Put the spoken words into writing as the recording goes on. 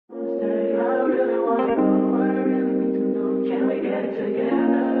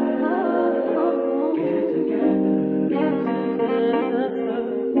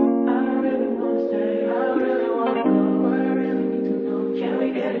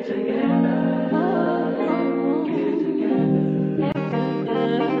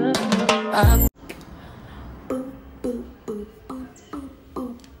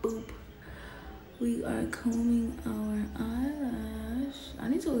We are combing our eyelash. I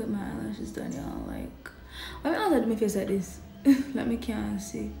need to get my eyelashes done, y'all. Like, why am I not my face like this? Let me can't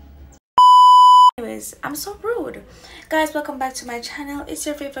see. Anyways, I'm so rude. Guys, welcome back to my channel. It's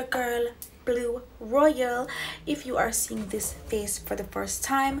your favorite girl, Blue Royal. If you are seeing this face for the first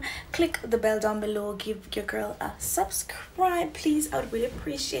time, click the bell down below, give your girl a subscribe please. I would really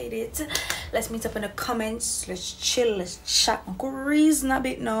appreciate it. Let's meet up in the comments, let's chill, let's chat, reason a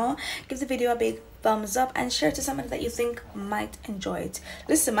bit now. Give the video a big thumbs up and share it to somebody that you think might enjoy it.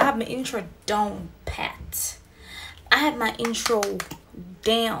 Listen, I have my intro down pat. I have my intro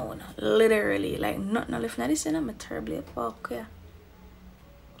down, literally, like nothing left. Now this, I'm terribly fuck, yeah.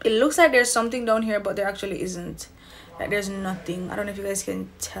 It looks like there's something down here, but there actually isn't. Like there's nothing. I don't know if you guys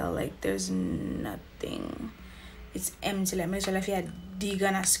can tell. Like there's nothing. It's empty. Like literally, if you had dig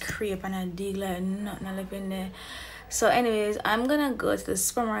and a scrape and a dig, like nothing left in there. So, anyways, I'm gonna go to the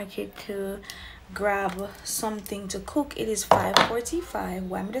supermarket to grab something to cook. It is 5:45.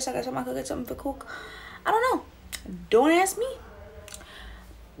 Why am I just like I could get something to cook? I don't know. Don't ask me.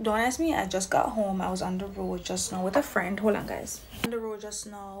 Don't ask me. I just got home. I was on the road just now with a friend. Hold on, guys. On the road just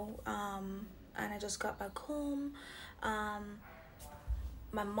now, and I just got back home.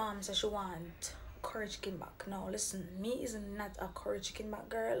 My mom said she want curry chicken back. Now listen, me is not a curry chicken back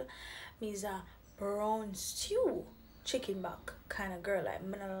girl. Me is a brown stew chicken back kind of girl. Like,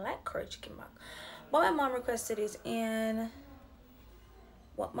 I don't like curry chicken back, but my mom requested it, and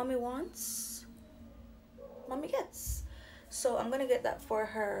what mommy wants, mommy gets. So I'm gonna get that for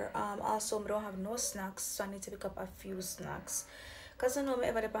her. Also, I don't have no snacks, so I need to pick up a few snacks. Cause I know me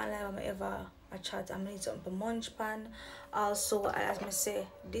ever the pan live, me ever a chat. I'm need something for munch pan. Also, as me say,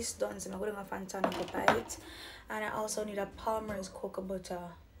 this done, so I'm going to Fanta and go buy it. And I also need a Palmer's cocoa butter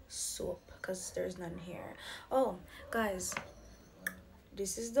soap, cause there's none here. Oh, guys,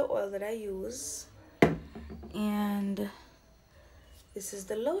 this is the oil that I use, and this is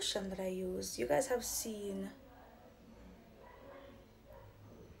the lotion that I use. You guys have seen.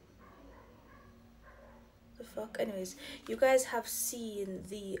 Anyways, you guys have seen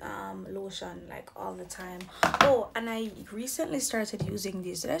the lotion like all the time. Oh, and I recently started using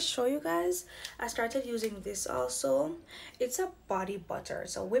this. Did I show you guys? I started using this also. It's a body butter.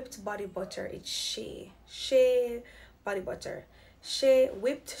 It's a whipped body butter. It's shea body butter.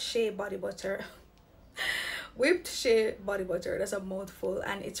 Whipped shea body butter. Whipped shea body butter. That's a mouthful,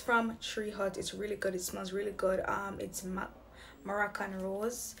 and it's from Tree Hut. It's really good. It smells really good. It's Moroccan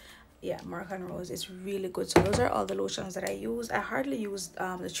Rose. Yeah, Moroccan Rose is really good. So those are all the lotions that I use. I hardly use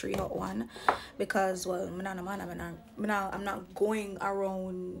the Tree Hut one because, well, I'm not going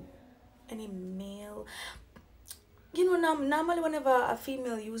around any male. You know, normally whenever a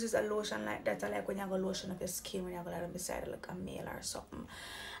female uses a lotion like that, I like when you have a lotion of your skin, when you have a lot beside like a male or something.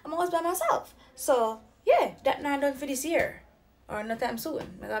 I'm always by myself. So yeah, that not done for this year or no time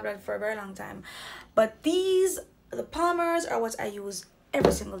soon. I got that for a very long time. But these, the Palmers, are what I use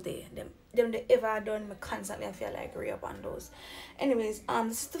every single day. Them they ever done me constantly. I feel like re up on those. Anyways,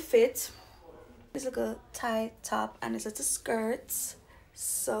 this is the fit. This like a tight top and it's a skirt.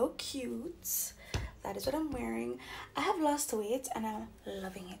 So cute. That is what I'm wearing. I have lost weight and I'm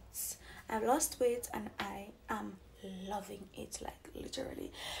loving it. I've lost weight and I am loving it, like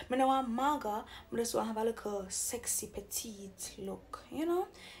literally. I know I'm maga, but just want to have a little sexy petite look, you know.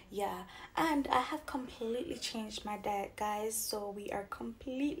 Yeah, and I have completely changed my diet, guys. So we are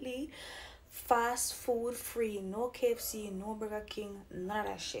completely fast food free. No KFC, no Burger King, none of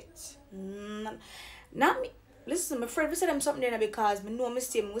that shit. Not me. Listen, my friend, we said them something there because I know my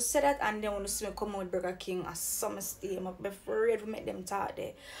stay. We said that, and then when you see me come out with Burger King or some stay, I'm afraid we make them talk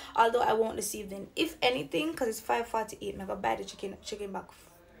there. Although I won't deceive them. If anything, because it's 5:48, I'm gonna buy the chicken back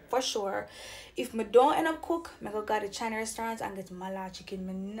for sure. If me don't end up cook, I go to the China restaurants and get mala chicken.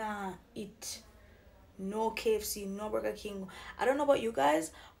 Me nah eat no KFC, no Burger King. I don't know about you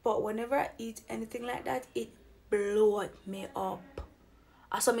guys, but whenever I eat anything like that, it blows me up.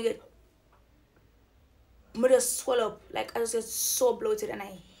 I saw me get just swell up, like I just get so bloated, and I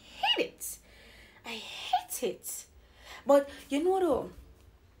hate it. I hate it. But you know though,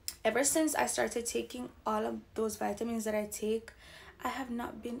 ever since I started taking all of those vitamins that I take, I have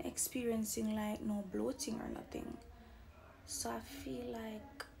not been experiencing like no bloating or nothing. So I feel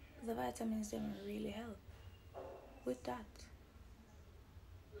like the vitamins them really help with that.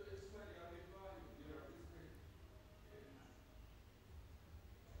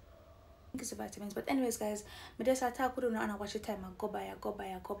 I think it's the vitamins. But anyways, guys, me just attack with you and I watch the time. I go by, I go by,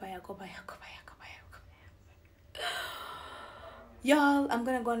 I go by, I go by, I go by, I go by, I go by. Y'all, I'm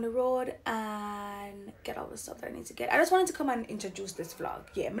gonna go on the road and get all the stuff that I need to get. I just wanted to come and introduce this vlog.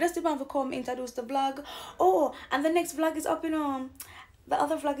 Yeah, me just want to come introduce the vlog. Oh, and the next vlog is up, you know. The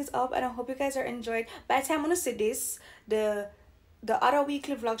other vlog is up, and I hope you guys are enjoyed. By the time I'm gonna see this, the other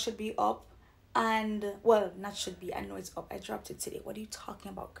weekly vlog should be up. And well, not should be, I know it's up. I dropped it today. What are you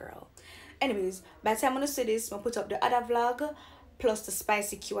talking about, girl? Anyways, by the time I'm gonna see this, I'm gonna put up the other vlog plus the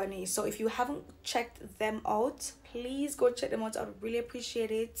spicy Q&A. So if you haven't checked them out, please go check them out. I would really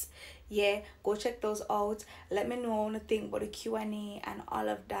appreciate it. Yeah, go check those out. Let me know what you think about the Q&A and all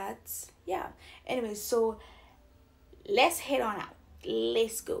of that. Yeah, anyways, so let's head on out.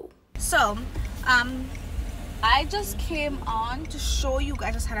 Let's go. So I just came on to show you guys.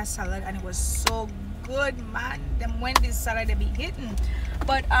 I just had a salad and it was so good, man. Them Wendy's salad they be hitting.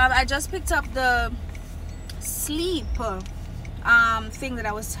 But I just picked up the sleep thing that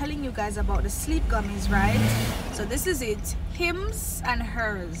I was telling you guys about, the sleep gummies, right? So this is it, hims and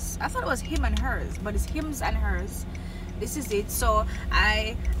hers. I thought it was him and hers, but it's hims and hers. This is it. So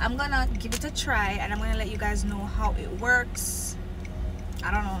I'm gonna give it a try and I'm gonna let you guys know how it works. I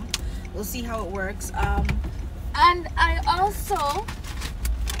don't know, we'll see how it works. And I also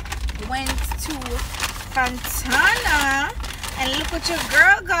went to Fontana and look what your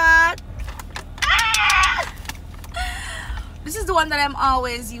girl got. This is the one that I'm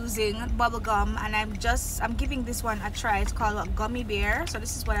always using, bubble gum, and I'm giving this one a try. It's called a gummy bear. So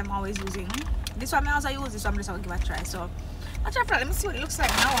this is what I'm always using. This one I also use, this one I'm just gonna give it a try. So I'll try for that. Let me see what it looks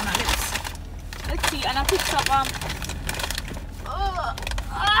like now on my lips. Let's see. And I picked up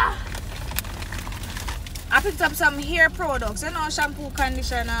I picked up some hair products, you know, shampoo,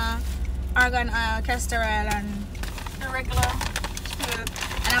 conditioner, argan oil, castor oil, and the regular food.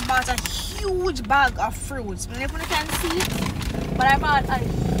 And I bought a huge bag of fruits. I don't know if you can see it, but I bought a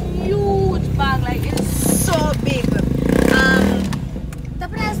huge bag, like it is so big. The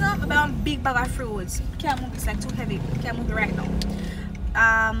price now, I bought a big bag of fruits. Can't move, it's like too heavy. Can't move it right now.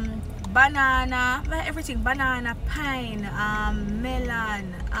 Banana, everything, banana, pine,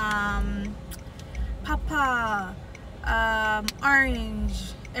 melon, papa,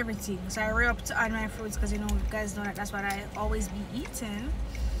 orange, everything. So I re-upped on my fruits because you know, you guys know that that's what I always be eating.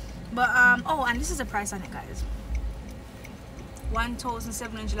 But oh, and this is the price on it, guys.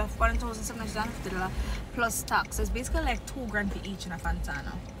 $1,750 plus tax. So it's basically like $2,000 for each in a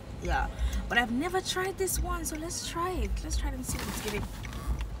Fontana. Yeah, but I've never tried this one, so let's try it. Let's try it and see what it's giving.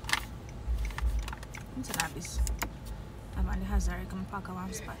 I'm gonna have this. I'm on the hazard. I can pack a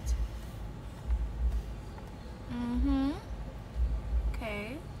one spot.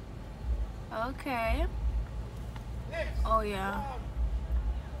 Okay. Okay. Oh yeah.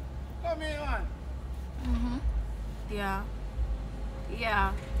 Come here on. Yeah.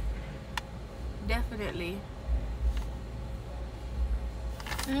 Yeah. Definitely.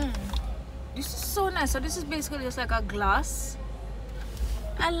 This is so nice. So this is basically just like a glass.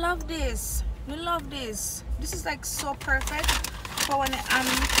 I love this. I love this. This is like so perfect for when I'm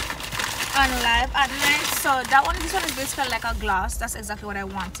on live at night. So that one, this one is basically like a glass. That's exactly what I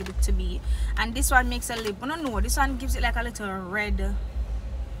wanted it to be. And this one makes a lip. I don't know. This one gives it like a little red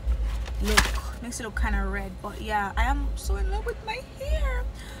look. Makes it look kind of red. But yeah, I am so in love with my hair.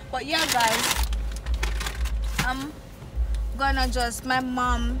 But yeah, guys, I'm gonna just, my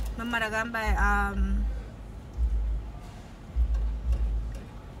mother gonna buy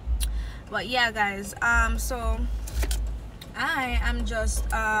but yeah, guys, so I am just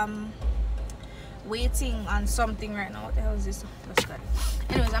waiting on something right now. What the hell is this? That's good.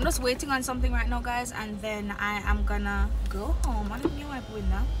 Anyways, I'm just waiting on something right now, guys, and then I am gonna go home. I don't know what I'm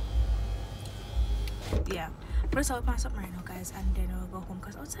now. Yeah, but let's open something right now, guys, and then I'll go home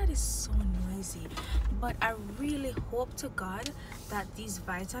because outside is so noisy. But I really hope to God that these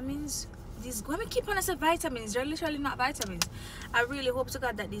vitamins, let me keep on saying vitamins, they're literally not vitamins. I really hope to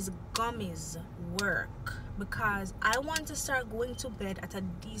God that these gummies work, because I want to start going to bed at a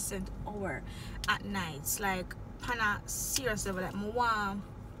decent hour at nights. Like, pana seriously, like, I want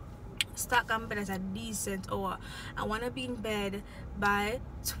to start going to bed at a decent hour. I want to be in bed by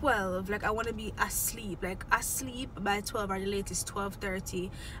 12. Like, I want to be asleep, like asleep by 12 or the latest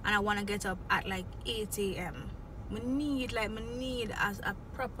 12:30, and I want to get up at like 8 a.m. I need as a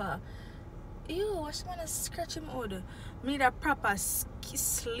proper, ew, what's gonna scratch him out? I need a proper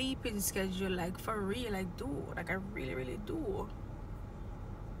sleeping schedule, like for real. Like, do, like I really do.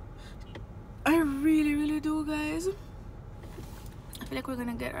 I really do, guys. I feel like we're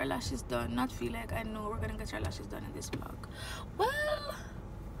gonna get our lashes done. Not feel like, I know we're gonna get our lashes done in this vlog. Well,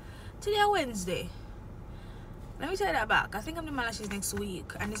 today Wednesday. Let me take that back. I think I'm doing my lashes next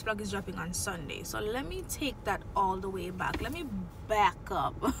week, and this vlog is dropping on Sunday. So let me take that all the way back. Let me back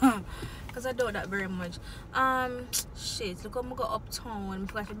up, because I do that very much. Shit. Look, I'm gonna go uptown. I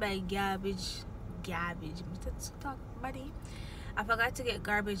forgot to buy garbage. Talk, buddy. I forgot to get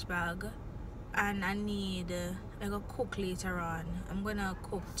garbage bag, and I need. I go cook later on. I'm gonna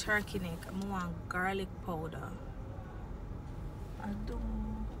cook turkey neck. I want garlic powder. I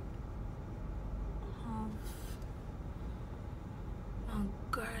don't have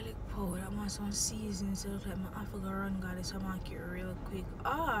garlic powder. I want some seasoning so that my Africa run got it, so I make it real quick.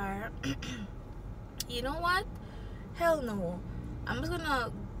 Or you know what? Hell no. I'm just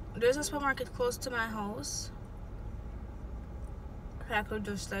gonna, there's a supermarket close to my house. I could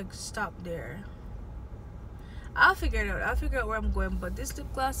just like stop there. I'll figure it out. I'll figure out where I'm going. But this lip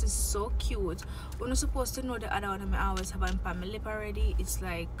gloss is so cute. When you're supposed to know the other one I always have on my lip already, it's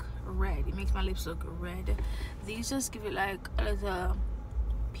like red. It makes my lips look red. These just give it like a little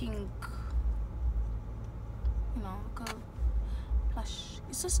pink, you know, like a blush.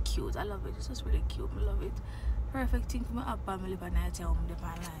 It's just cute. I love it. It's just really cute. I love it. Perfect thing for my up on my lip and night home the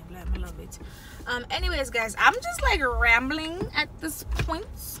live. Like, I love it. Anyways, guys, I'm just like rambling at this point.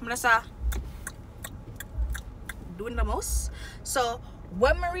 I'm just doing the most. So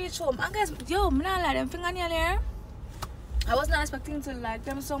when I reach home, and guys, yo, I'm not like them fingernail here. I was not expecting to like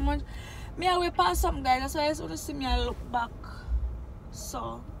them so much. Me I will pass something, guys. That's why I sort of see me I look back.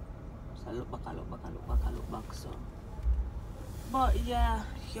 So I look back. So, but yeah,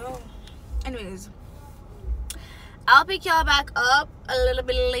 yo. Anyways, I'll pick y'all back up a little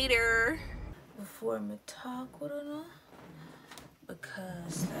bit later. Before me talk with her,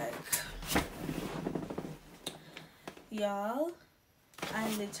 because like, y'all, I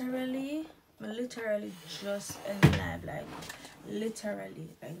literally just in live, like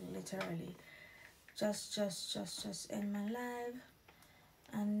literally just in my live,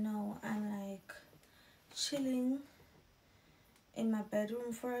 and now I'm like chilling in my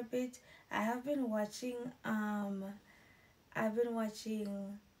bedroom for a bit. I've been watching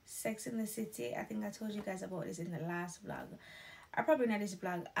Sex in the City. I think I told you guys about this in the last vlog. I probably not this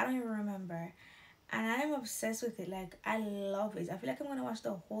vlog. I don't even remember. And I'm obsessed with it. Like, I love it. I feel like I'm gonna watch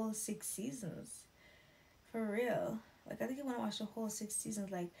the whole 6 seasons. For real. Like, I think I'm gonna watch the whole 6 seasons.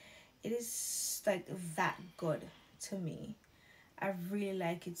 Like, it is like that good to me. I really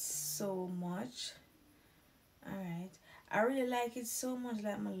like it so much. Alright. I really like it so much.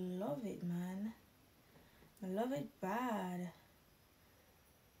 Like, I love it, man. I love it bad.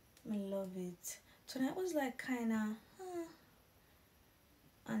 I love it. Tonight was like kind of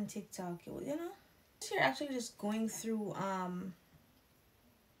on TikTok, you know. This year actually just going through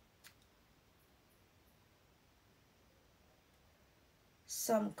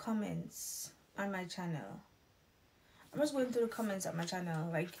some comments on my channel. I'm just going through the comments on my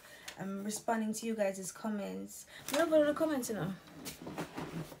channel. Like, I'm responding to you guys' comments. I'm gonna go to the comments, you know.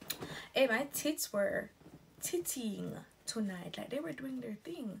 Hey, my tits were tittying tonight. Like, they were doing their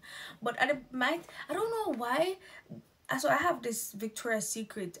thing. But I don't know why. So I have this Victoria's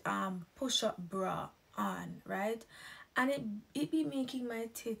Secret push-up bra on, right? And it be making my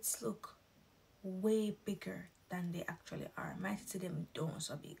tits look way bigger than they actually are. My tits them don't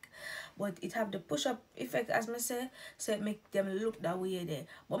so big, but it have the push-up effect, as me say, so it make them look that way there.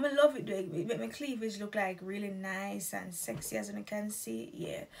 But I love it though. It make my cleavage look like really nice and sexy, as you can see.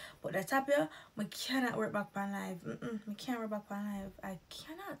 Yeah, but the top here, I cannot work back on live. I can't work back on live. I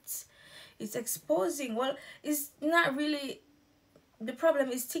cannot. It's exposing. Well, it's not really. The problem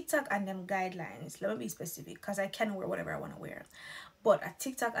is TikTok and them guidelines. Let me be specific, because I can wear whatever I want to wear. But at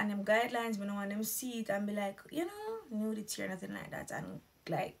TikTok and them guidelines, we don't want them see it and be like, you know, nudity or nothing like that. And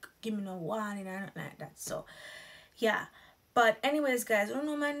like, give me no warning or nothing like that. So, yeah. But anyways, guys, I don't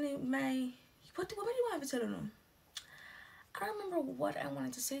know what do you want me to tell them? I don't remember what I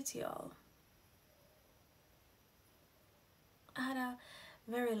wanted to say to y'all. I had a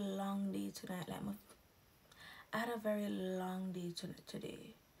very long day tonight. Like, I had a very long day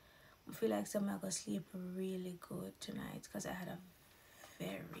today. I feel like I'm gonna sleep really good tonight because I had a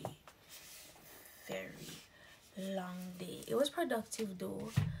very long day. It was productive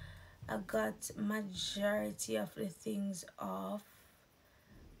though. I got majority of the things off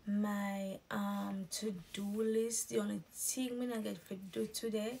my to-do list. The only thing I get to do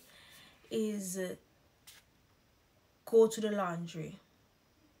today is go to the laundry.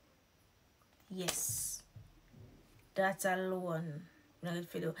 Yes, that alone not good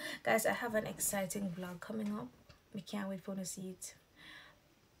video. Guys, I have an exciting vlog coming up. We can't wait for you to see it.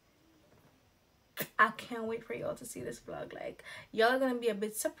 I can't wait for y'all to see this vlog. Like, y'all are gonna be a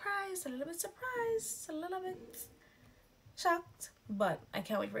bit surprised, a little bit surprised, a little bit shocked, but I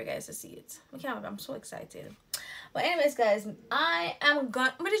can't wait for you guys to see it. I can't wait. I'm so excited. But anyways, guys, I am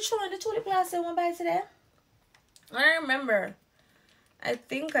gonna the tulip glass I want to buy today. I don't remember. I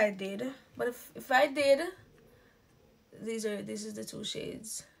think I did, but if I did, this is the two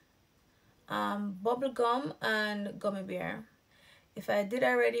shades, bubble gum and gummy bear. If I did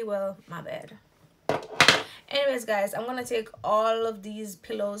already, well, my bad. Anyways, guys, I'm gonna take all of these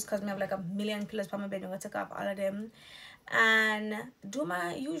pillows because I have like a million pillows for my bed. I'm gonna take off all of them and do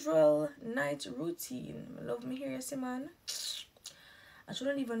my usual night routine. I love me hair, you see, man. I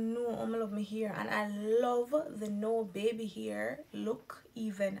shouldn't even know I love my hair, and I love the no baby hair look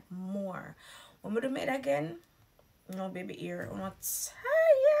even more. When we do it again, no baby hair. I'm not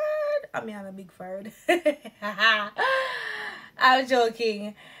tired. I mean, I'm a big fart. I'm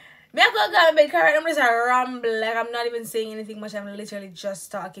joking. Me I can't go to bed correct. I'm just a ramble. Like, I'm not even saying anything much. I'm literally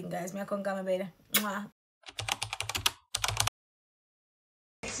just talking, guys. Me I can't go to bed. Mwah.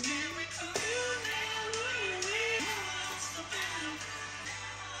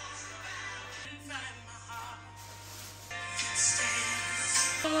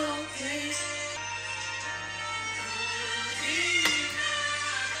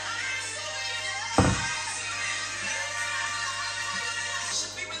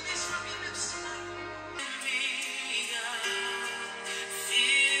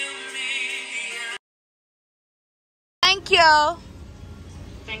 Thank you.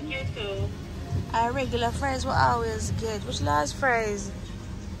 Thank you too. Our regular fries will always get. Which last fries?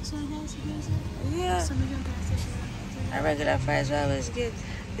 Yeah. Our regular fries will always get.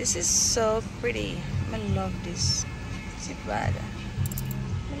 This is so pretty. I love this. It's bad. I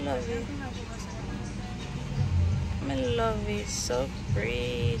love it. I love it. So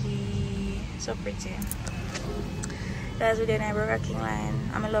pretty. So pretty. Guys, we're doing a Burger King line.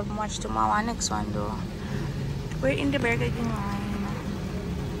 I'm gonna love much tomorrow. Our next one though. We're in the Burger King line.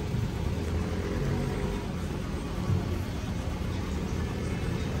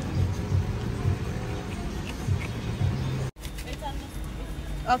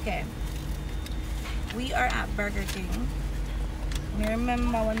 Okay, we are at Burger King. Me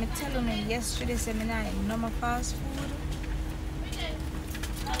remember when me tell you yesterday, say me not eat no more fast food.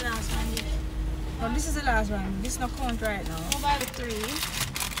 The last one. No, this is the last one. This no count right now. How about the 3?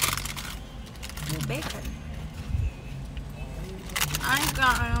 New bacon. I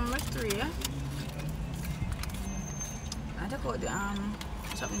got number 3. I took out the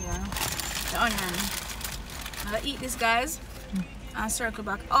something there. The onion. I'm gonna eat this, guys. And circle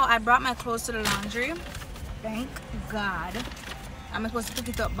back. Oh, I brought my clothes to the laundry. Thank God. I'm supposed to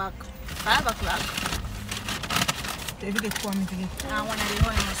pick it up back 5 o'clock. So if you get 4, me to get 4. I want to do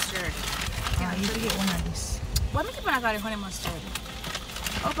honey mustard. You to get one of this. What me keep on got the honey mustard?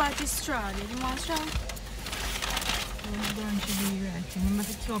 Oh, but it's straw. Do you want straw? Don't you be right. Remember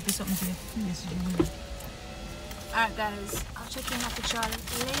to keep up with something to get this. Alright, guys. I'll check in with y'all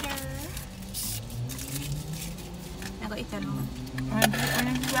later. I go eat now. I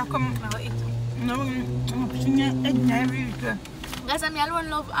come. I go eat. No, I'm pushing your head every week. Guys, I alone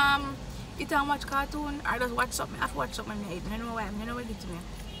love eat and watch cartoon. I just watch something. I have to watch something I eat. I don't know why. I don't know what it to me.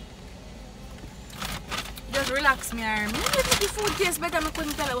 Just relax me. Maybe if the food tastes better, I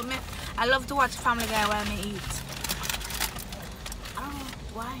couldn't tell it. But I love to watch Family Guy while I eat. I don't know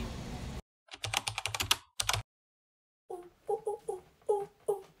why.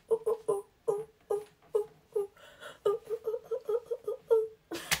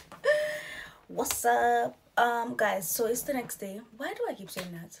 What's up, guys? So it's the next day. Why do I keep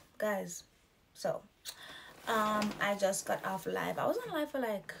saying that, guys? So I just got off live. I was on live for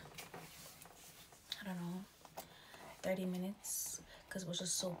like, I don't know, 30 minutes because it was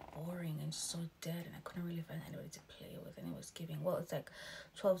just so boring and so dead, and I couldn't really find anybody to play with, and it was giving, well, it's like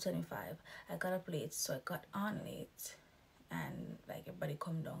 12:25. I got up late, so I got on late, and like everybody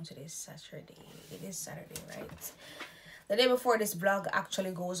come down to this Saturday. It is Saturday, right? The day before this vlog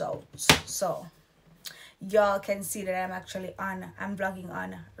actually goes out, so y'all can see that I'm vlogging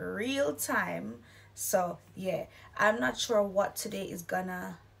on real time. So yeah, I'm not sure what today is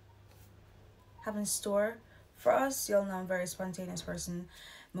gonna have in store for us. Y'all know I'm a very spontaneous person.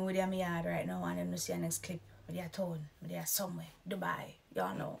 I'm with my yard right now, and then we see our next clip with their town, with their somewhere, Dubai.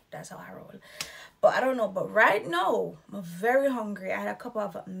 Y'all know that's how I roll. But I don't know, but right now I'm very hungry. I had a cup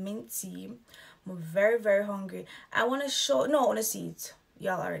of mint tea. I'm very, very hungry. I want to show, no, I want to see it.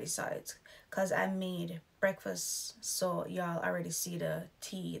 Y'all already saw it because I made breakfast, so y'all already see the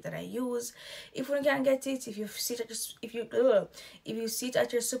tea that I use. If you can't get it, if you see it at if you see it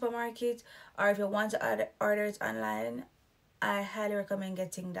at your supermarket, or if you want to order it online, I highly recommend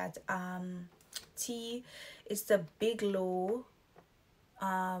getting that tea. It's the Big Low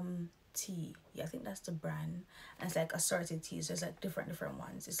tea. Yeah, I think that's the brand, and it's like assorted teas. There's like different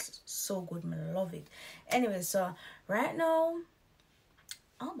ones. It's so good, I love it. Anyway, so right now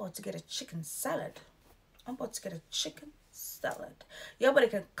I'm about to get a chicken salad. Yeah, but I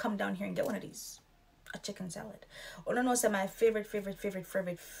can come down here and get one of these. A chicken salad. Oh no, so my favorite thing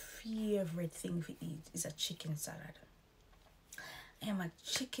to eat is a chicken salad. I am a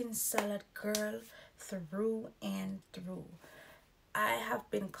chicken salad girl through and through. I have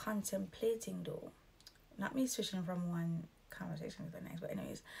been contemplating, though, not me switching from one conversation to the next, but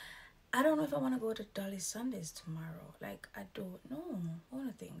anyways, I don't know if I want to go to Dolly Sundays tomorrow. Like, I don't know. I want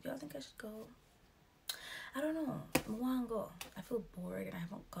to think. Do y'all think I should go? I don't know. I want to go. I feel bored and I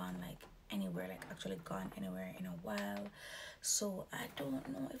haven't gone like anywhere, like actually gone anywhere in a while. So I don't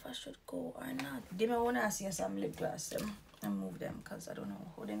know if I should go or not. They may want to see some lip gloss and move them, because I don't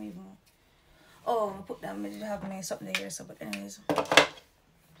know how them even. Oh, I put them. I did have me something there, so but anyways,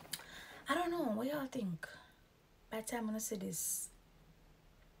 I don't know. What y'all think? By the time I'm gonna say this,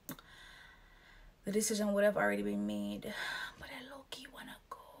 the decision would have already been made, but I low-key wanna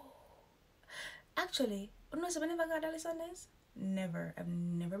go. Actually, you know, so I never got Dolly Sundays. Never. I've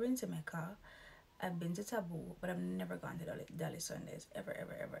never been to Mecca. I've been to Taboo, but I've never gone to Dolly Sundays. Ever.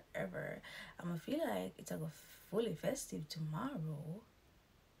 I'm gonna feel like it's like a fully festive tomorrow.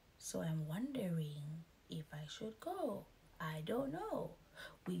 So I'm wondering if I should go. I don't know.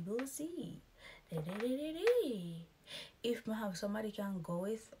 We will see. If I have somebody can go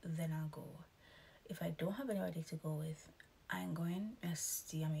with, then I'll go. If I don't have anybody to go with, I'm going to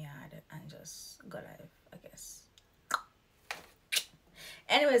stay in my yard and just go live, I guess.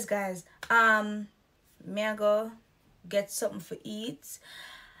 Anyways, guys, may I go get something for eat?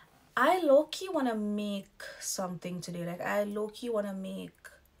 I low-key want to make something today. Like, I low-key want to make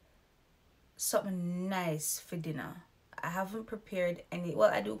something nice for dinner. I haven't prepared any. Well,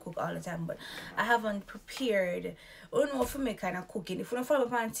 I do cook all the time, but I haven't prepared. I don't know for me kind of cooking. If you don't follow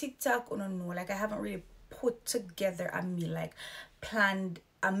me on TikTok, I don't know. Like, I haven't really put together a meal, like planned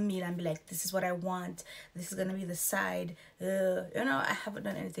a meal and be like, this is what I want. This is gonna be the side. You know, I haven't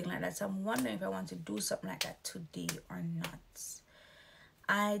done anything like that. So I'm wondering if I want to do something like that today or not.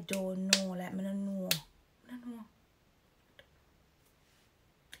 I don't know. Like, I don't know.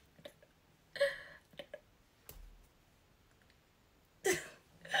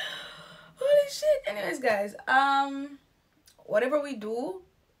 Holy shit. Anyways, guys, whatever we do,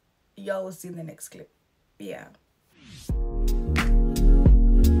 y'all will see in the next clip. Yeah.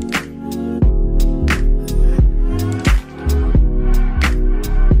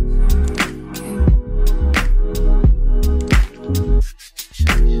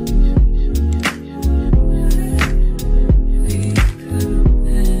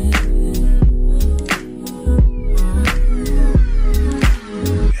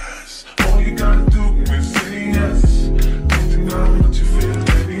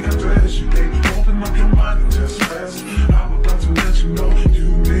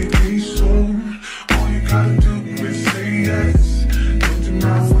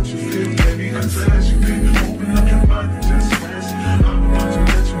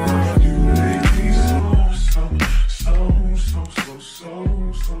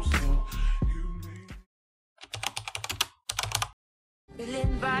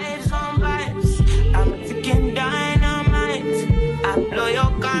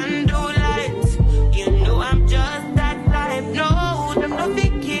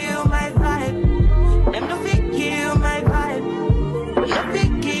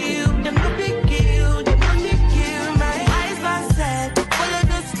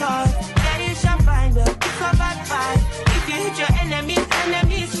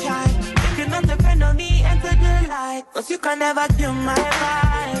 You can never kill my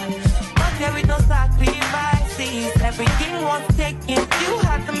vibe, but there is no sacrifices. Everything was taken, you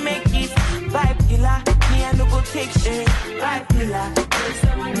had to make it. Vibe killer, me and no go take shit. Vibe killer.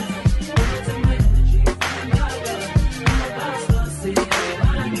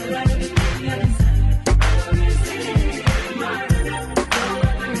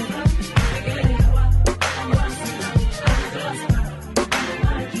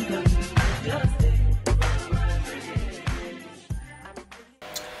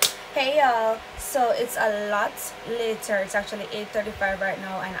 Hey y'all, so it's a lot later. It's actually 8:35 right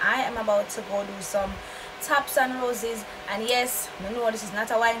now, and I am about to go do some Tops and Roses. And yes, I know this is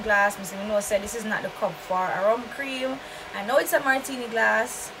not a wine glass. I know said this is not the cup for a rum cream. I know it's a martini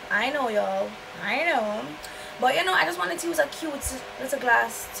glass. I know, y'all. I know. But you know, I just wanted to use a cute little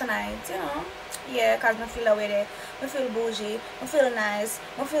glass tonight, you know. Yeah, because I feel away there. I feel bougie. I feel nice.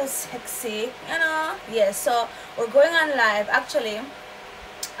 I feel sexy, you know. Yeah, so we're going on live. Actually,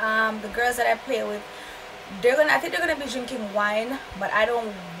 the girls that I play with, I think they're gonna be drinking wine, but I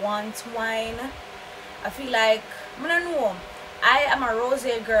don't want wine. I feel like, I don't know, I am a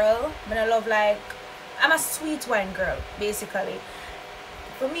rosé girl, but I love, like, I'm a sweet wine girl, basically.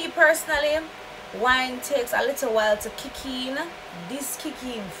 For me personally, wine takes a little while to kick in. This kick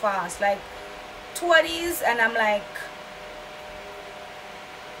in fast, like 2 of these, and I'm like,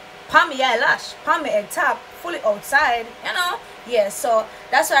 palm me eyelash, palm me head top, fully outside, you know. Yeah, so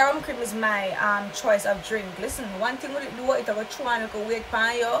that's why rum cream is my choice of drink. Listen, one thing with it, do it go through and go wait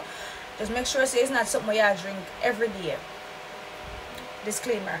pan you. Just make sure it's not something you drink every day.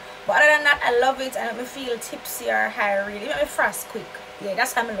 Disclaimer. But other than that, I love it and it make me feel tipsy or high. Really, it make me frost quick. Yeah,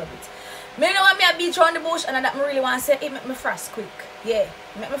 that's how I love it. Me know what me a beach around the bush, and that me really want to say it make me frost quick. Yeah,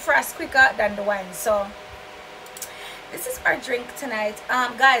 it make me frost quicker than the wine. So this is our drink tonight.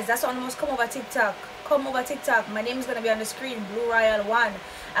 Guys, that's on almost come over TikTok. Come over TikTok. My name is gonna be on the screen. Blue Royal 1.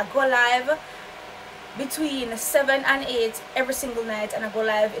 I go live between 7 and 8 every single night, and I go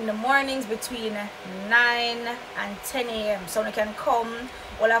live in the mornings between 9 and 10 a.m. so you can come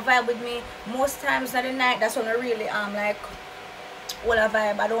while I vibe with me. Most times at the night, that's when I really like while I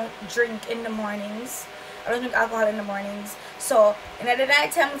vibe. I don't drink in the mornings. I don't drink alcohol in the mornings. So in the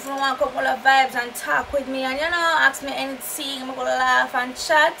night time, if you want to come while I vibes and talk with me and you know ask me anything, I'm gonna laugh and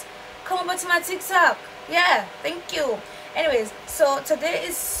chat, come over to my TikTok. Yeah, thank you. Anyways, so today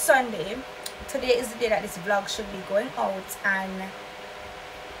is Sunday. Today is the day that this vlog should be going out, and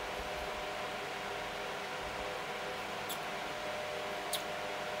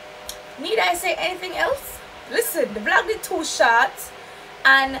need I say anything else? Listen, the vlog did 2 shots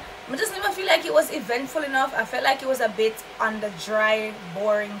and I just never feel like it was eventful enough. I felt like it was a bit on the dry,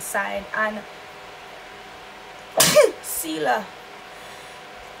 boring side, and Sealer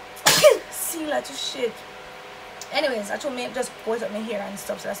to shit. Anyways, I told me just voice up my hair and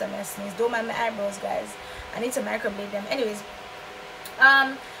stuff, so that's why I sneeze. Don't mind my eyebrows, guys. I need to microblade them. Anyways,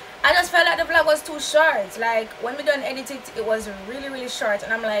 I just felt like the vlog was too short. Like when we done edit it, it was really short,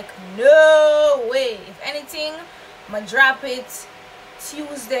 and I'm like, no way. If anything, I'm gonna drop it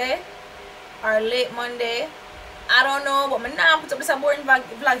Tuesday or late Monday. I don't know, but I'm not put up this boring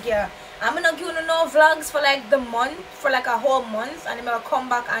vlog here. I'm gonna give you no vlogs for like the month, for like a whole month, and then I'm gonna come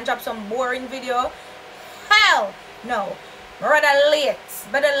back and drop some boring video. Hell no, rather late,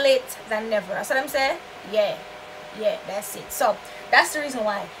 better late than never. That's what I'm saying. Yeah, that's it. So that's the reason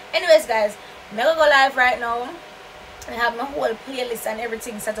why. Anyways, guys, I'm gonna go live right now. I have my whole playlist and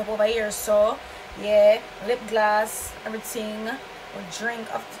everything set up over here. So yeah, lip gloss, everything, a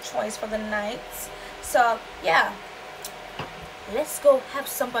drink of the choice for the night. So yeah, let's go have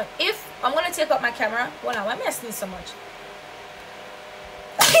some fun. If I'm gonna take out my camera, hold on, why am I sneeze so much?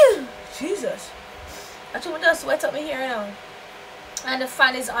 Jesus, I told me just sweat up my hair now, and the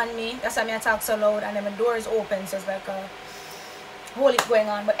fan is on me. That's why I talk so loud, and then my door is open, so it's like a whole heap going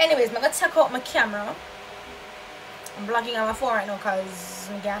on. But anyways, I'm gonna take out my camera. I'm vlogging on my phone right now because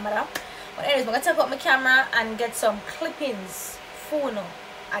my camera. But anyways, I'm gonna take out my camera and get some clippings phone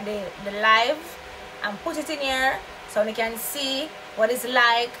at the live and put it in here so you can see what it's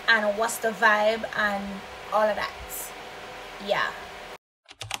like and what's the vibe and all of that. Yeah.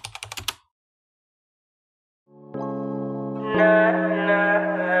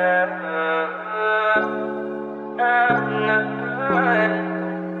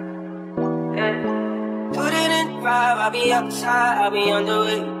 Put it in 5, I'll be outside, I'll be on the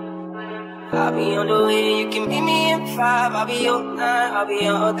way. I'll be on the way, you can meet me in 5, I'll be all night, I'll be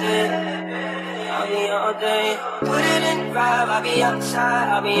all day. I'll be all day. Put it in 5, I'll be outside,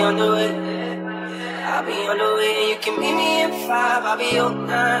 I'll be on the way. I'll be on the way, you can meet me in 5, I'll be all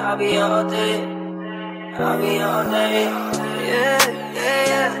night, I'll be all day. I'll be all day. Yeah.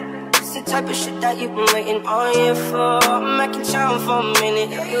 It's the type of shit that you've been waiting on here for. I'm making time for a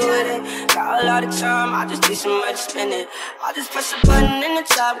minute, if you with it. Got a lot of time, I just need some way to spend it. I'll just press a button in the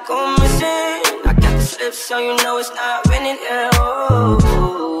top, go missing. I got the slip, so you know it's not winning. Yeah,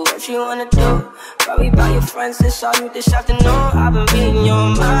 oh, what you wanna do? Worry about your friends, that's all you this afternoon. I've been reading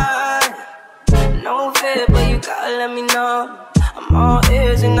your mind. No fear, but you gotta let me know. I'm all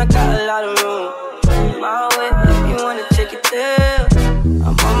ears and I got a lot of room. My way, if you wanna take it there,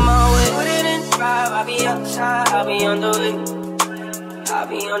 I'm on my way. Put it in 5, I'll be outside, I'll be on the way. I'll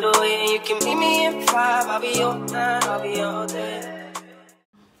be on the way, you can meet me in 5. I'll be your 9, I'll be all day.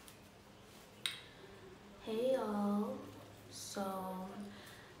 Hey y'all, so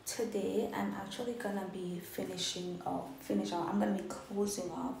today I'm actually gonna be I'm gonna be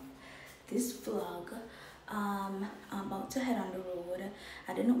closing off this vlog. I'm about to head on the road.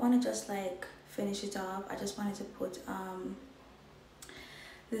 I didn't want to just like finish it off. I just wanted to put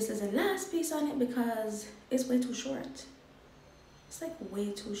this is the last piece on it because it's way too short. It's like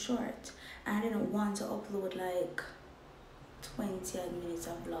way too short. I didn't want to upload like 20 minutes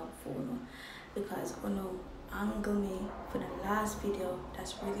of vlog photo because angle me for the last video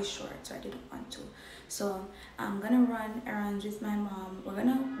that's really short, so I didn't want to. So I'm gonna run errands with my mom. We're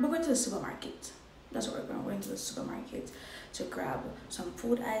going to the supermarket. That's what we're going to the supermarket to grab some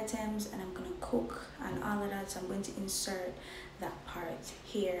food items, and I'm gonna cook and all of that. So I'm going to insert that part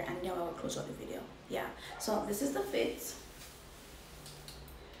here and then I will close out the video. Yeah, so this is the fit.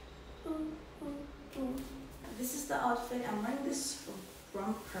 This is the outfit. I'm wearing this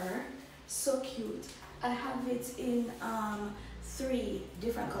romper, so cute. I have it in 3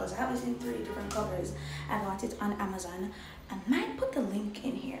 different colors. I have it in 3 different colors. I bought it on Amazon. I might put the link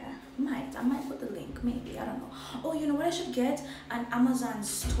in here. I might put the link, maybe, I don't know. Oh, you know what I should get? An Amazon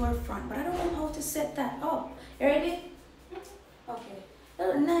storefront, but I don't know how to set that up. You ready? Okay.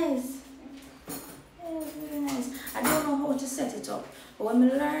 Oh, nice. Yeah, really nice. I don't know how to set it up, but when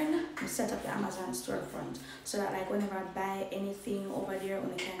we learn, we set up the Amazon storefront so that like whenever I buy anything over there,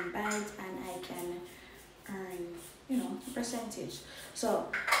 I can buy it and I can earn, you know, percentage. So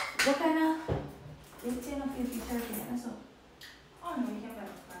what kind of 15 or 50 turkey? So oh no, you can buy a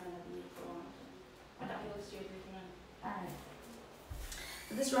kind of meat for one. Alright.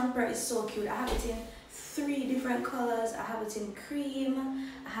 This romper is so cute. I have it in 3 different colors. I have it in cream,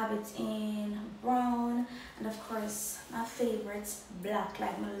 I have it in brown, and of course my favorite, black.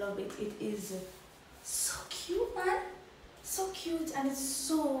 Like I love it. It is so cute, man. So cute, and it's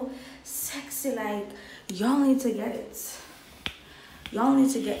so sexy. Like y'all need to get it. Y'all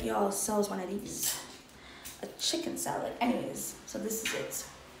need to get yourselves one of these. A chicken salad. Anyways, so this is it.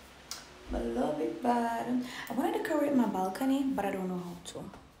 I love it bad. I wanted to decorate my balcony, but I don't know how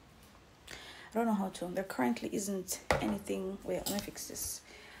to. There currently isn't anything. Wait, let me fix this.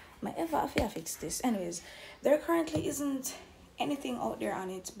 I fix this. Anyways, there currently isn't anything out there on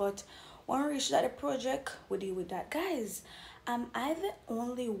it, but when we reach that project, we deal with that. Guys, am I the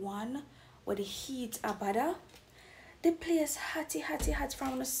only one with the heat abada? The place hot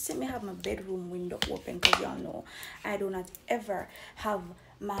from the see me have my bedroom window open, because y'all know I do not ever have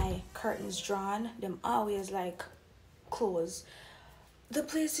my curtains drawn. Them always like closed. The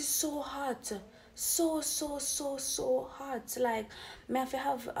place is so hot. So hot. Like me have to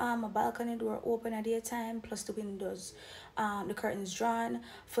have a balcony door open at daytime, plus the windows, the curtains drawn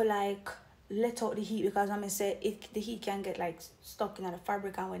for like let out the heat, because I'm gonna say the heat can get like stuck in the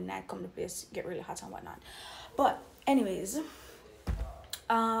fabric, and when night come the place get really hot and whatnot. But anyways,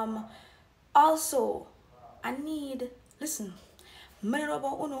 also I need, listen, money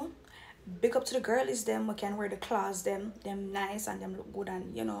about Uno. Big up to the girlies them we can wear the claws them nice and them look good,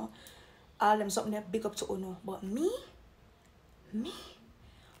 and you know all them something that big up to Uno. But me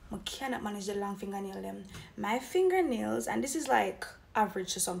I cannot manage the long fingernail them. My fingernails, and this is like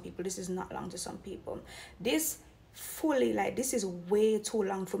average to some people, this is not long to some people. This fully, like this is way too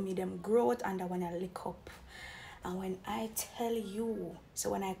long for me. Them growth and when I lick up. And when I tell you, so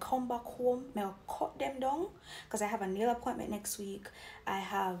when I come back home, I'll cut them down, because I have a nail appointment next week. I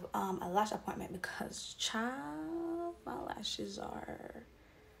have a lash appointment because child, my lashes are,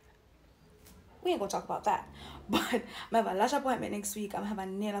 we ain't gonna talk about that. But I have a lash appointment next week. I'm have a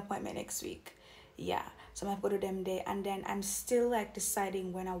nail appointment next week. Yeah, so I'm gonna go to them there, and then I'm still like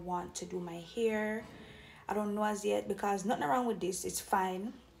deciding when I want to do my hair. I don't know as yet, because nothing wrong with this, it's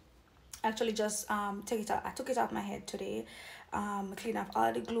fine. Actually just take it out. I took it out my head today, clean off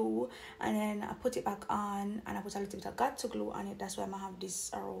all the glue, and then I put it back on, and I put a little bit of got to glue on it. That's why I'm gonna have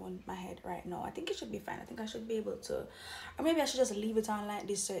this around my head right now. I think it should be fine. I think I should be able to, or maybe I should just leave it on like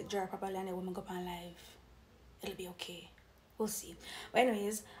this so it dry properly, and then when we go up on live it'll be okay. We'll see. But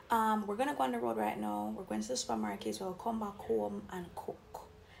anyways, we're gonna go on the road right now. We're going to the supermarket, so we'll come back home and cook.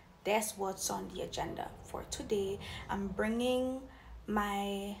 That's what's on the agenda for today. I'm bringing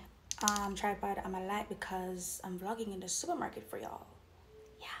my tripod and my light because I'm vlogging in the supermarket for y'all.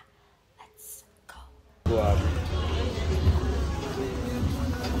 Yeah, let's go. Wow.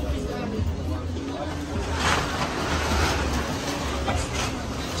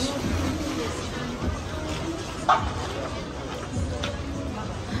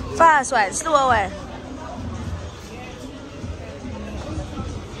 Fast one, slow one.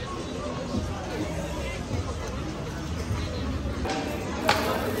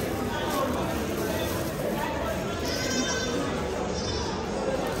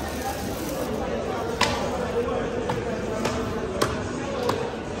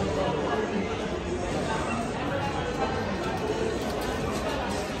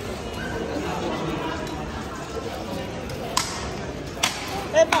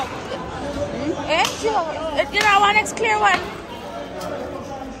 Eh? You know, one next clear one.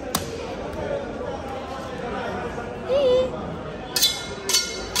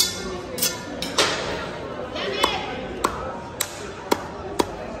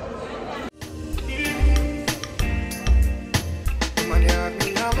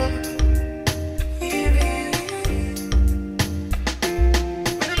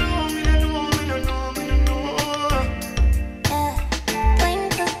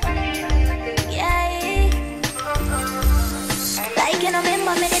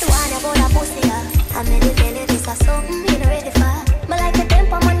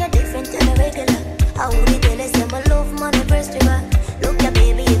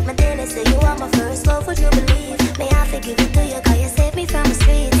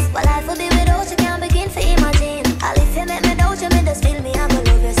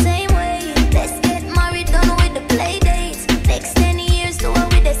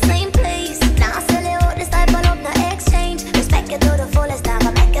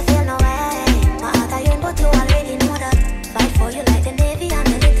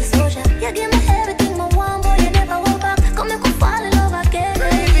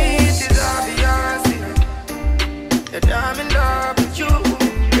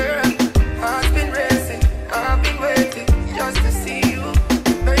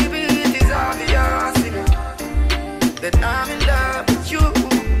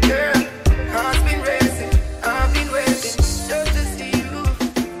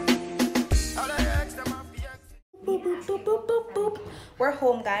 We're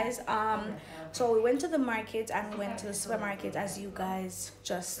home, guys. So we went to the market and we went to the supermarket, as you guys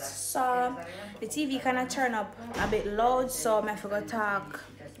just saw. The TV kind of turned up a bit loud, so I forgot talk.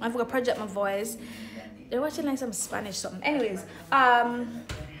 I forgot project my voice. They're watching like some Spanish something. Anyways,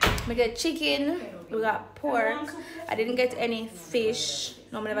 we got chicken, we got pork. I didn't get any fish.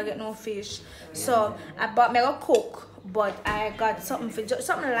 No, I never get no fish. So I bought me a cook. But I got something for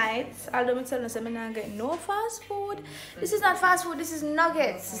something light. Although I'm telling you, I'm not getting no fast food. This is not fast food. This is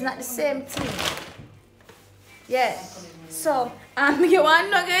nuggets. It's not the same thing. Yeah. So you want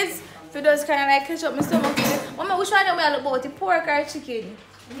nuggets for those kind of like catch up my stomach. Mama, which one do we look about? The pork or chicken?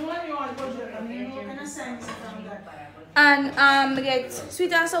 And I get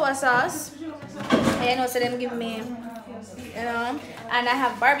sweet and sour sauce. And you know, so them give me, you know, and I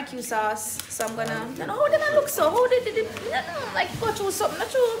have barbecue sauce, so I'm gonna, I don't know how did I look so, how did it, like go through something, not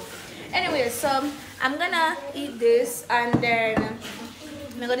true. Anyway, so I'm gonna eat this and then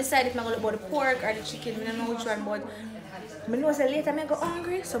I'm gonna decide if I'm gonna look about the pork or the chicken. I don't know which one, but I know say later I go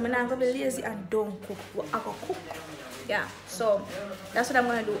hungry, so I'm not gonna be lazy and don't cook. I go cook. Yeah, so that's what I'm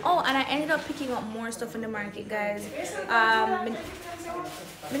gonna do. Oh, and I ended up picking up more stuff in the market, guys. I'm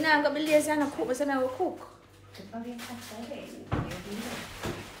not gonna be lazy and cook, but I'm gonna cook.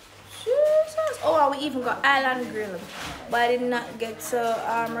 Jesus. Oh, we even got island grill, but I did not get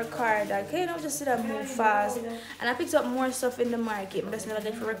to record that. Okay, you know, just sit and move fast. And I picked up more stuff in the market, but just never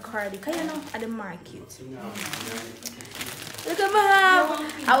get to record because you know at the market. Look at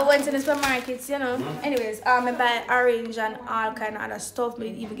my I went to the supermarkets, you know. Anyways, I buy orange and all kind of other stuff.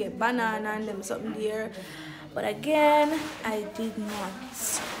 Maybe even get banana and them something there. But again, I did not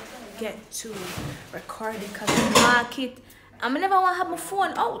get to record it because the market. I never want to have my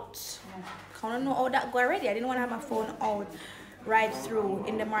phone out. I don't know how that go already. I didn't want to have my phone out right through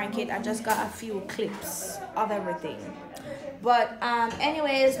in the market. I just got a few clips of everything. But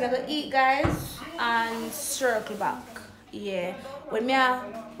anyways, we're gonna eat, guys, and circle back. Yeah, when me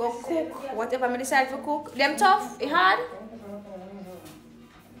go cook, whatever I decide to cook, them tough, it hard.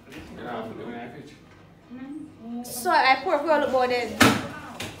 So I pour all about then.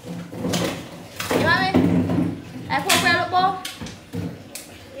 You want me? I pour all about.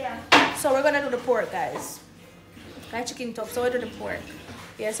 Yeah. So we're gonna do the pork, guys. My chicken tough, so we do the pork.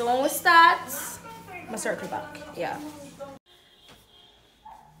 Yeah. So when we start, I'm circle back. Yeah.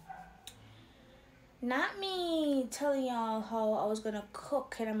 Not me telling y'all how I was gonna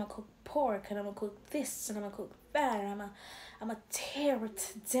cook and I'm gonna cook pork and I'm gonna cook this and I'm gonna cook that and I'm gonna tear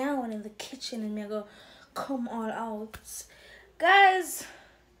it down in the kitchen and I'm gonna come all out. Guys,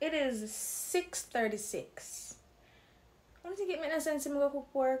 it is 6:36. I want to get me in a sense I'm gonna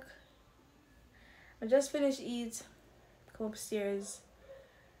cook pork. I just finished eat, come upstairs,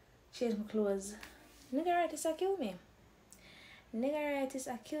 change my clothes. Nigga right, this kill me. Niggeritis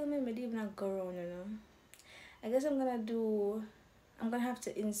kill me, but even not go around, you know. I guess I'm gonna have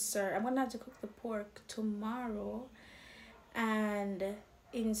to cook the pork tomorrow and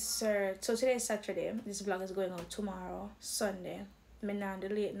insert. So today is Saturday. This vlog is going out tomorrow, Sunday. Me not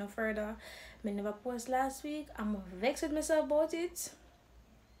delay it no further. Me never post last week. I'm vexed with myself about it.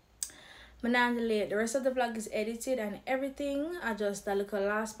 late. The rest of the vlog is edited and everything. I just a little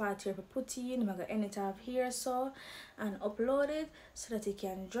last part here to put in. I'm gonna end it off here so and upload it so that it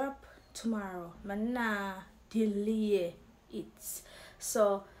can drop tomorrow. Nah delay it.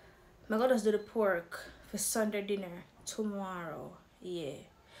 So I'm gonna just do the pork for Sunday dinner tomorrow. Yeah.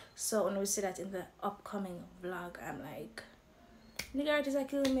 So when we see that in the upcoming vlog, I'm like, nigga artists are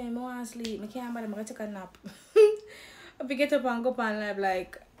killing me. I want to sleep. I can't bother. I'm gonna take a nap. I get up and go on live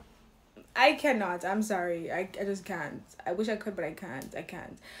like. I cannot. I'm sorry. I just can't. I wish I could, but I can't. I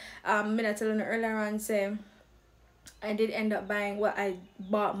can't. Me I telling you earlier on say I did end up buying I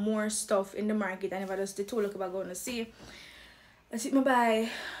bought more stuff in the market and if I just the 2 look about going to see. Let's see me buy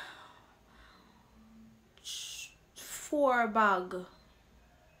 4 bag.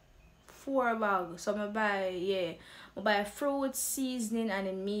 4 bag. So I buy fruit, seasoning and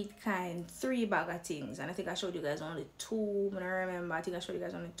the meat kind 3 bag of things, and I think I showed you guys only 2. I don't remember. I think I showed you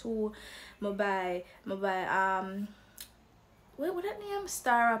guys only 2. I buy what that name?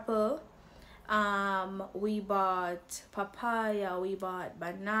 Star apple. We bought papaya, we bought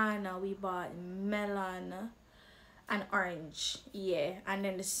banana, we bought melon and orange. Yeah, and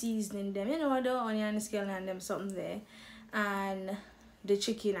then the seasoning them, you know, the onion scale and them something there, and the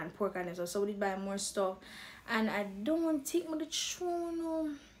chicken and pork and them. So we did buy more stuff. And I don't think me the show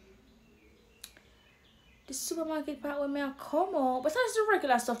the supermarket part where me I come out. But that's the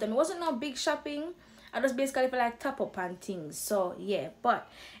regular stuff then. It wasn't no big shopping. I just basically for like top up and things. So yeah. But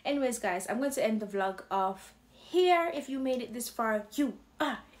anyways guys, I'm going to end the vlog off here. If you made it this far, you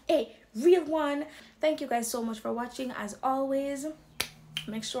are a real one. Thank you guys so much for watching. As always,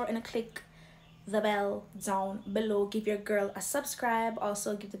 make sure and click the bell down below. Give your girl a subscribe.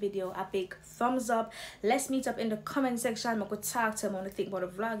 Also give the video a big thumbs up. Let's meet up in the comment section. I could talk to them on the think about the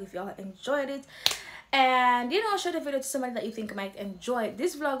vlog if y'all enjoyed it, and you know, share the video to somebody that you think might enjoy it.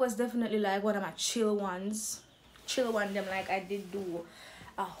 This vlog was definitely like one of my chill ones. Them like I did do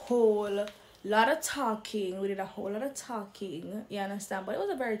a whole lot of talking. We did a whole lot of talking, you understand, but it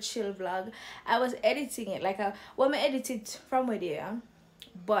was a very chill vlog. I was editing it like I edited from with you,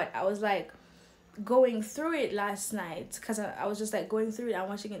 but I was like going through it last night because I was just like going through it and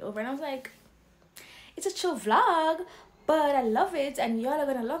watching it over, and I was like, it's a chill vlog, but I love it and y'all are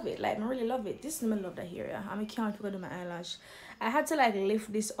gonna love it. Like I really love it. This is my love that here. Yeah? I can't forget my eyelash. I had to like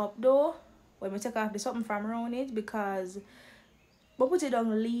lift this up though when we take off the something from around it because I put it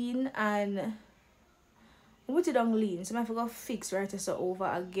on lean and so I have to go fix right so over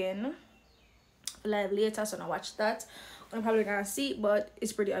again live later, so I watch that. I'm probably gonna see it, but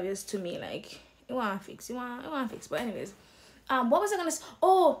it's pretty obvious to me like you want to fix. But anyways, what was I gonna say?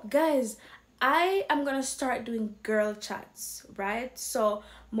 Oh guys, I am gonna start doing girl chats, right? So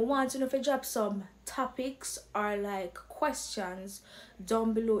I want to know if I drop some topics or like questions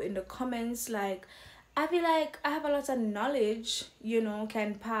down below in the comments. Like I feel like I have a lot of knowledge, you know,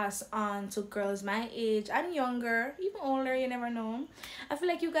 can pass on to girls my age and younger, even older, you never know. I feel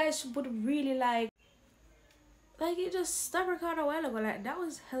like you guys would really like it just stopped recording a while ago. Like that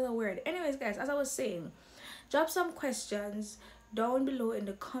was hella weird. Anyways guys, as I was saying, drop some questions down below in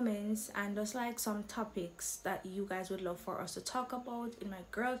the comments and just like some topics that you guys would love for us to talk about in my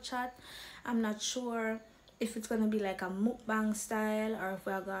girl chat. I'm not sure if it's gonna be like a mukbang style or if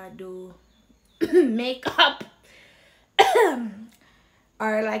we're gonna do makeup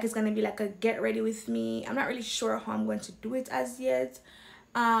or like it's gonna be like a get ready with me. I'm not really sure how I'm going to do it as yet.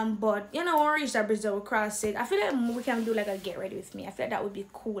 But you know, when we reach that bridge that we'll cross it, I feel like we can do like a get ready with me. I feel like that would be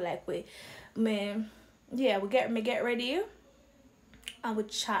cool. Like we get ready and we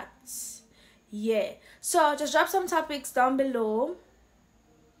chat. Yeah, so just drop some topics down below.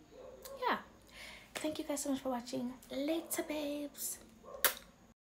 Yeah, thank you guys so much for watching. Later babes.